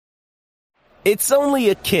It's only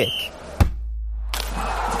a kick,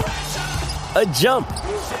 a jump,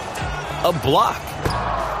 a block.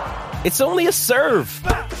 It's only a serve.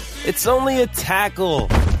 It's only a tackle,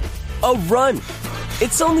 a run.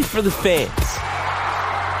 It's only for the fans.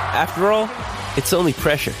 After all, it's only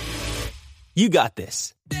pressure. You got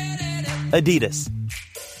this. Adidas.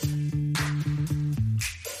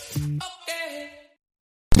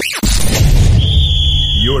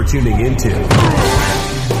 You're tuning into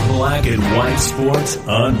Black and White Sports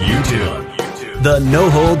on YouTube. The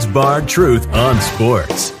no-holds-barred truth on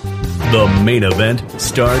sports. The main event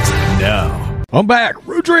starts now. I'm back.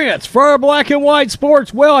 Rudrance for Black and White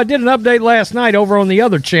Sports. Well, I did an update last night over on the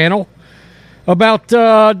other channel about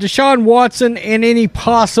Deshaun Watson and any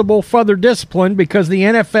possible further discipline because the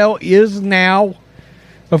NFL is now,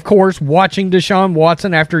 of course, watching Deshaun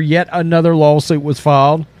Watson after yet another lawsuit was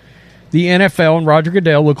filed. The NFL and Roger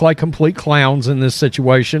Goodell look like complete clowns in this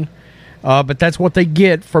situation, but that's what they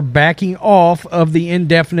get for backing off of the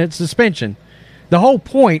indefinite suspension. The whole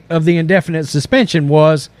point of the indefinite suspension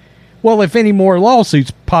was, well, if any more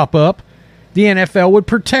lawsuits pop up, the NFL would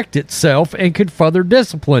protect itself and could further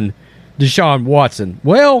discipline Deshaun Watson.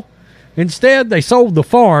 Well, instead, they sold the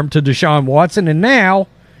farm to Deshaun Watson, and now,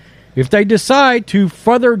 if they decide to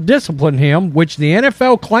further discipline him, which the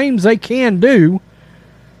NFL claims they can do,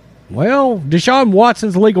 well, Deshaun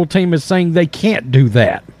Watson's legal team is saying they can't do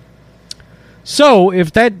that. So,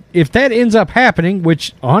 if that ends up happening,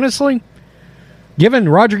 which, honestly, given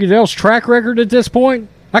Roger Goodell's track record at this point,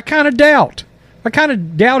 I kind of doubt.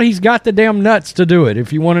 He's got the damn nuts to do it,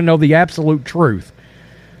 if you want to know the absolute truth.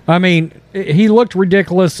 I mean, he looked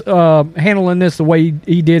ridiculous handling this the way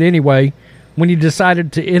he did anyway when he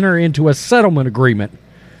decided to enter into a settlement agreement.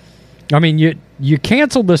 I mean, you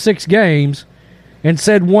canceled the 6 games and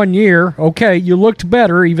said 1 year, okay, you looked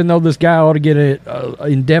better, even though this guy ought to get an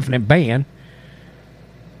indefinite ban.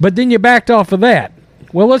 But then you backed off of that.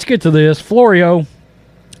 Well, let's get to this. Florio,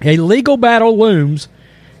 a legal battle looms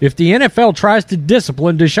if the NFL tries to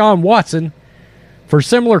discipline Deshaun Watson for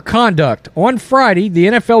similar conduct. On Friday, the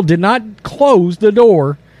NFL did not close the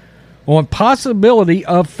door on possibility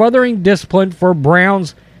of furthering discipline for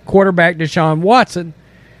Browns quarterback Deshaun Watson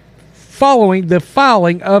following the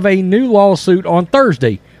filing of a new lawsuit on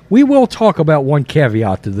Thursday. We will talk about one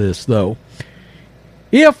caveat to this, though.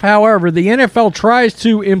 If, however, the NFL tries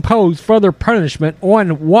to impose further punishment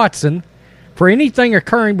on Watson for anything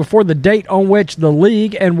occurring before the date on which the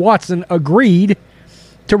league and Watson agreed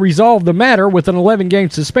to resolve the matter with an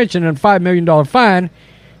 11-game suspension and $5 million fine,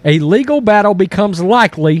 a legal battle becomes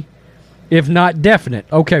likely, if not definite.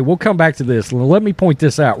 Okay, we'll come back to this. Let me point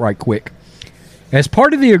this out right quick. As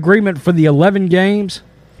part of the agreement for the 11 games,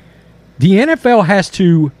 the NFL has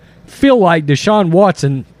to feel like Deshaun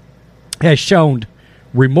Watson has shown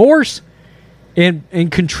remorse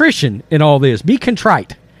and contrition in all this. Be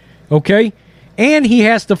contrite, okay? And he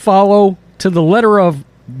has to follow to the letter of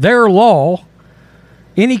their law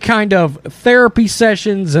any kind of therapy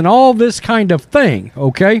sessions and all this kind of thing,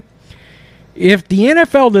 okay? If the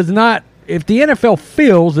NFL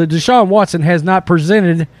feels that Deshaun Watson has not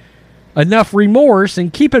presented enough remorse,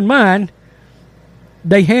 and keep in mind,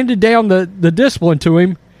 they handed down the discipline to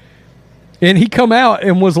him, and he come out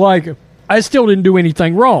and was like, I still didn't do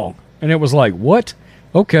anything wrong. And it was like, what?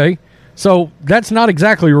 Okay. So that's not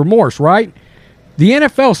exactly remorse, right? The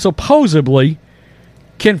NFL supposedly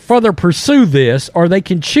can further pursue this, or they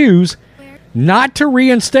can choose not to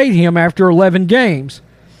reinstate him after 11 games.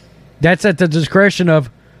 That's at the discretion of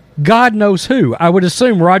God knows who. I would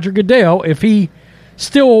assume Roger Goodell, if he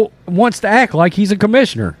still wants to act like he's a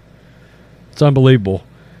commissioner. It's unbelievable.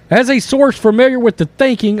 As a source familiar with the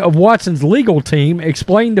thinking of Watson's legal team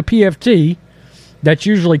explained to PFT, that's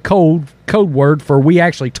usually code word for we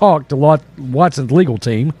actually talked to Watson's legal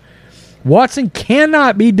team, Watson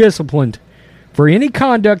cannot be disciplined for any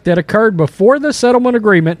conduct that occurred before the settlement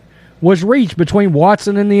agreement was reached between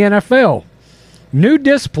Watson and the NFL. New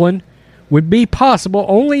discipline would be possible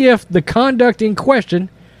only if the conduct in question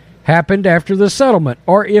happened after the settlement,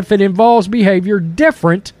 or if it involves behavior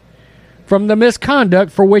different from the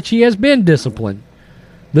misconduct for which he has been disciplined.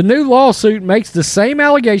 The new lawsuit makes the same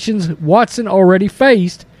allegations Watson already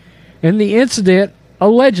faced, and the incident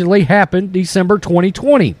allegedly happened December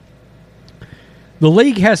 2020. The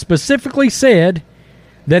league has specifically said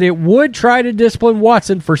that it would try to discipline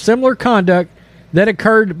Watson for similar conduct that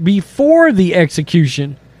occurred before the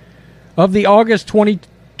execution of the August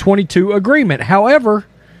 2022 agreement. However,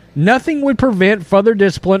 nothing would prevent further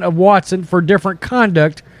discipline of Watson for different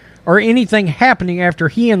conduct or anything happening after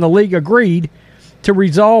he and the league agreed to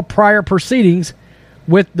resolve prior proceedings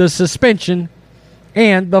with the suspension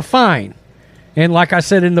and the fine. And like I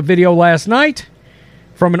said in the video last night,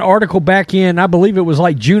 from an article back in, I believe it was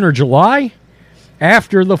like June or July,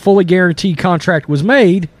 after the fully guaranteed contract was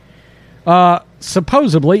made,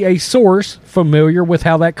 supposedly a source familiar with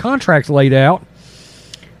how that contract's laid out,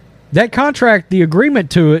 that contract, the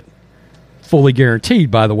agreement to it, fully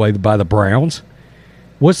guaranteed, by the way, by the Browns,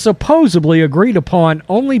 was supposedly agreed upon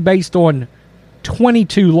only based on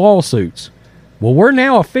 22 lawsuits. Well, we're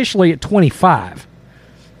now officially at 25.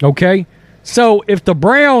 Okay? So if the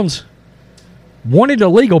Browns wanted a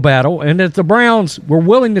legal battle and if the Browns were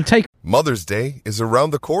willing to take... Mother's Day is around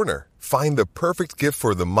the corner. Find the perfect gift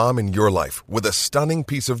for the mom in your life with a stunning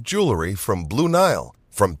piece of jewelry from Blue Nile.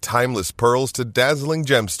 From timeless pearls to dazzling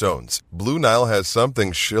gemstones, Blue Nile has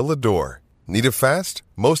something she'll adore. Need it fast?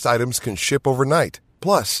 Most items can ship overnight.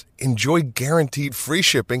 Plus, enjoy guaranteed free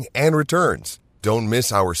shipping and returns. Don't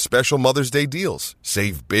miss our special Mother's Day deals.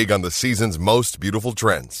 Save big on the season's most beautiful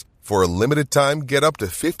trends. For a limited time, get up to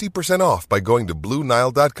 50% off by going to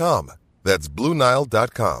BlueNile.com. That's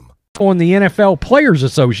BlueNile.com. On the NFL Players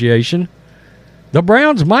Association, the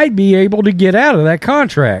Browns might be able to get out of that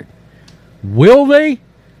contract. Will they?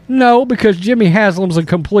 No, because Jimmy Haslam's a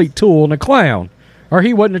complete tool and a clown, or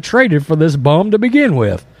he wouldn't have traded for this bum to begin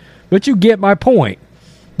with. But you get my point.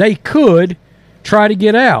 They could try to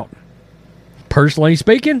get out. Personally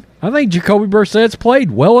speaking, I think Jacoby Brissett's played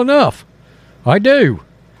well enough. I do.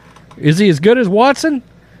 Is he as good as Watson?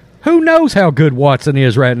 Who knows how good Watson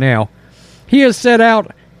is right now? He has set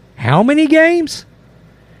out how many games?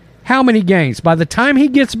 How many games? By the time he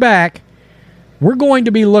gets back, we're going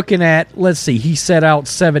to be looking at, let's see, he set out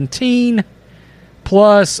 17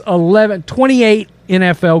 plus 11, 28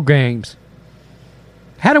 NFL games.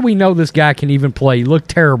 How do we know this guy can even play? He looked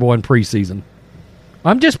terrible in preseason.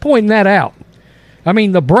 I'm just pointing that out. I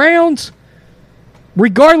mean, the Browns,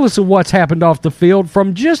 regardless of what's happened off the field,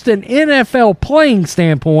 from just an NFL playing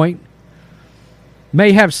standpoint,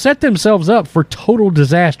 may have set themselves up for total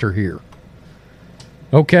disaster here.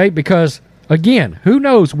 Okay, because, again, who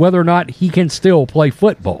knows whether or not he can still play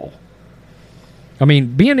football. I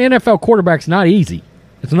mean, being an NFL quarterback's not easy.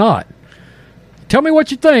 It's not. Tell me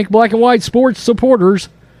what you think, Black and White Sports supporters.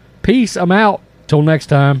 Peace. I'm out. Till next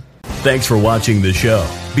time. Thanks for watching the show.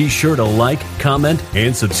 Be sure to like, comment,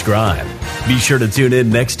 and subscribe. Be sure to tune in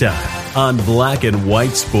next time on Black and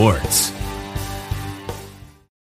White Sports.